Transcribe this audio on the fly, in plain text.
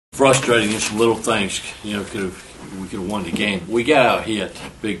frustrating. It's some little things, you know, we could have won the game. We got out hit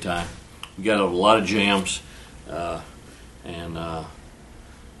big time. We got a lot of jams, but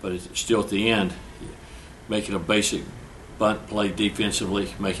it's still at the end, making a basic bunt play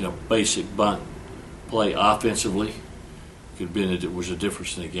defensively, making a basic bunt play offensively, it was a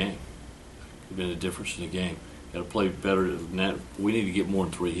difference in the game. Could have been a difference in the game. Got to play better than that. We need to get more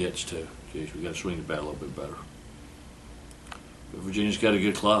than 3 hits too. Jeez, we got to swing the bat a little bit better. But Virginia's got a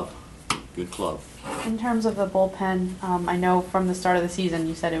good club. Good club. In terms of the bullpen, I know from the start of the season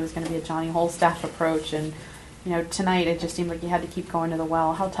you said it was going to be a Johnny Holstaff approach, and you know tonight it just seemed like you had to keep going to the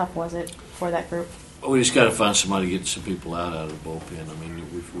well. How tough was it for that group? Well, we just got to find somebody to get some people out of the bullpen. I mean,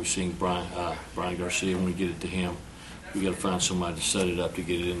 we've seen Brian Garcia. When we get it to him, we got to find somebody to set it up to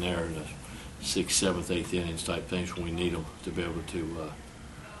get it in there in the 6th, 7th, 8th innings type things when we need them to be able to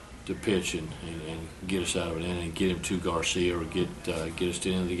pitch and get us out of an inning and get him to Garcia or get us to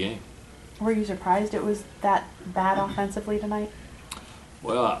the end of the game. Were you surprised it was that bad offensively tonight?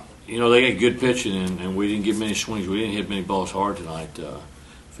 Well, you know, they got good pitching, and we didn't get many swings. We didn't hit many balls hard tonight.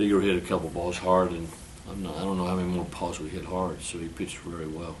 Figure hit a couple balls hard, and I don't know how many more balls we hit hard, so he pitched very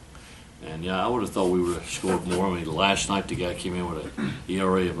well. And, yeah, I would have thought we would have scored more. I mean, last night the guy came in with an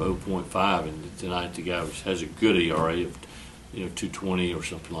ERA of 0.5, and tonight the guy has a good ERA of, 2.20 or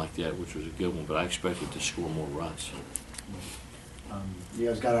something like that, which was a good one, but I expected to score more runs. You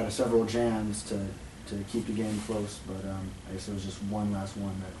guys got out of several jams to keep the game close, but I guess there was just one last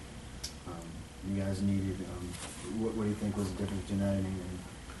one that you guys needed. What do you think was the difference between that inning and?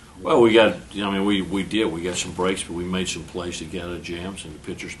 Well, we got some breaks, but we made some plays to get out of jams, and the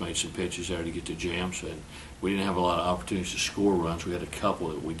pitchers made some pitches there to get to jams, and we didn't have a lot of opportunities to score runs. We had a couple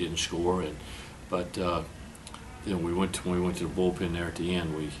that we didn't score, but when we went to the bullpen there at the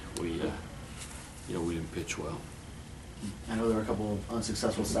end, we didn't pitch well. I know there were a couple of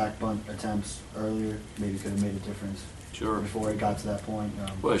unsuccessful sack bunt attempts earlier. Maybe could have made a difference. Sure. Before it got to that point.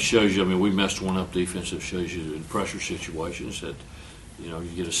 Well, it shows you. I mean, we messed one up defensive. Shows you in pressure situations that you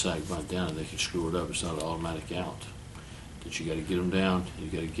get a sack bunt down and they can screw it up. It's not an automatic out. That you got to get them down. You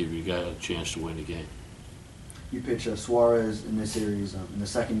got to give your guy a chance to win the game. You pitch Suarez in this series in the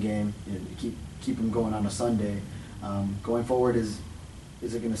second game. You keep him going on a Sunday. Going forward, is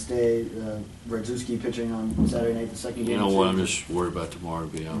it going to stay Radzewski pitching on Saturday night, the second game? You know what? I'm just worried about tomorrow,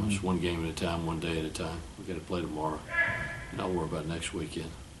 to be honest. Mm-hmm. One game at a time, one day at a time. We got to play tomorrow. And I'll worry about next weekend.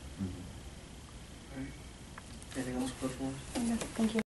 Anything else, Coach Morris? Okay, thank you.